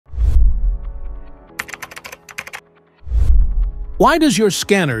Why does your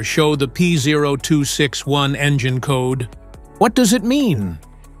scanner show the P0261 engine code? What does it mean?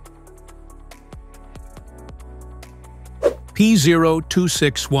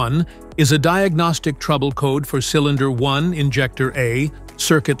 P0261 is a diagnostic trouble code for cylinder 1, injector A,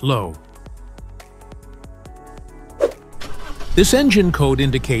 circuit low. This engine code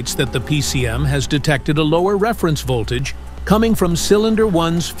indicates that the PCM has detected a lower reference voltage coming from cylinder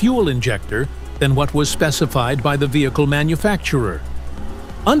 1's fuel injector than what was specified by the vehicle manufacturer.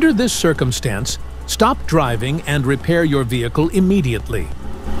 Under this circumstance, stop driving and repair your vehicle immediately.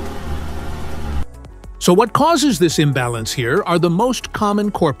 So what causes this imbalance here are the most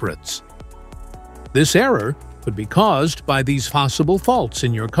common culprits. This error could be caused by these possible faults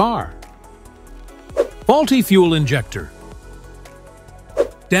in your car. Faulty fuel injector,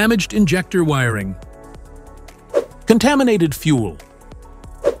 damaged injector wiring, contaminated fuel,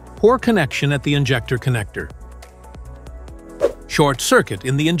 poor connection at the injector connector, short circuit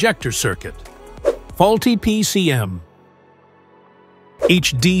in the injector circuit, faulty PCM.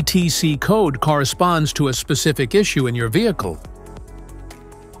 Each DTC code corresponds to a specific issue in your vehicle.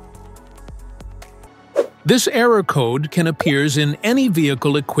 This error code can appear in any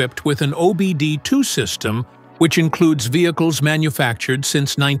vehicle equipped with an OBD2 system, which includes vehicles manufactured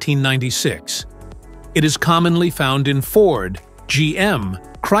since 1996. It is commonly found in Ford, GM,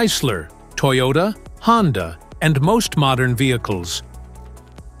 Chrysler, Toyota, Honda, and most modern vehicles.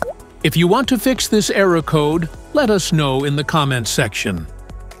 If you want to fix this error code, let us know in the comments section.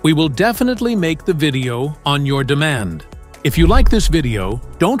 We will definitely make the video on your demand. If you like this video,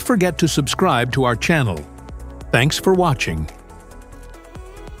 don't forget to subscribe to our channel. Thanks for watching.